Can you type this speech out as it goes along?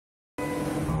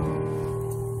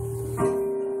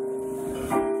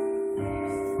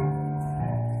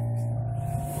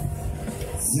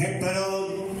De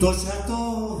pronto ya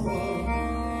todo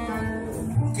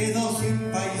quedó sin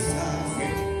paisaje,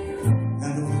 la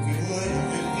luz que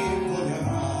vuelve el tiempo de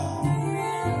amar,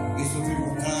 y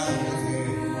supimos tarde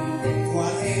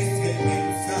cuál es el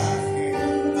mensaje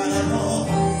para los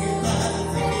que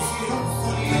tarde quisieron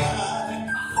soñar.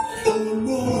 Un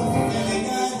luz de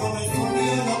verano me subió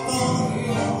el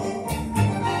otoño,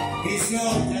 y yo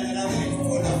te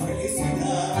agradezco la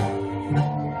felicidad.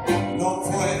 No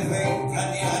puedo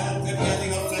engañarte, mi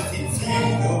adiós es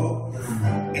sincero.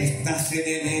 Estás en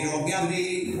enero, mi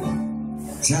abril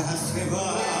ya se va.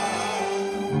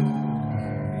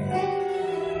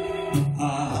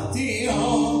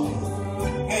 Adiós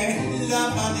es la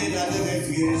manera de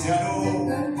decir ya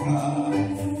nunca.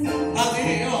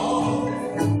 Adiós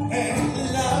es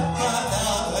la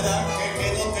palabra que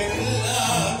quedó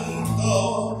temblando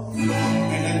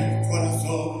en el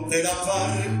corazón de la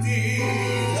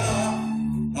partida.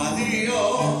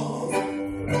 Adiós,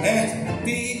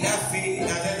 espina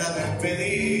fina de la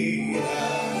despedida.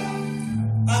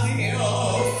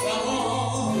 Adiós,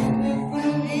 amor,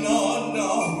 no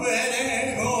nos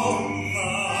veremos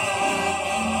más.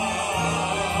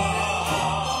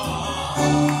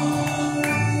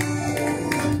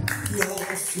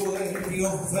 Los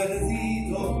sueños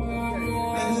perdidos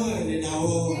me duelen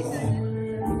ahora,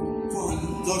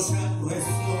 cuando ya no es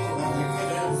hora de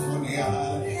querer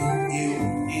soñar. Y un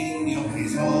niño que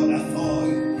llora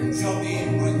soy yo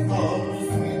mismo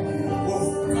entonces,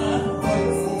 buscando el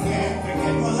juguete que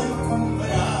no ha de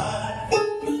encontrar.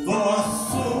 Toda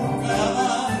azúcar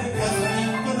amarga se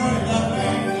entró en la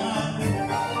vena,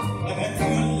 me metió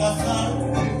en la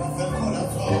sangre del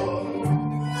corazón.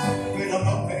 Pero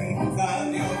no me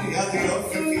engaño ni a Dios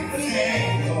es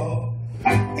sincero.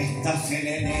 Estás en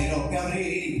enero que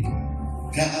abril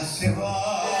ya se va.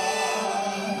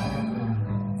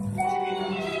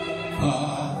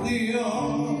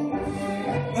 Adiós,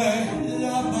 es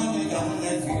la manera de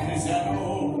decir ya no.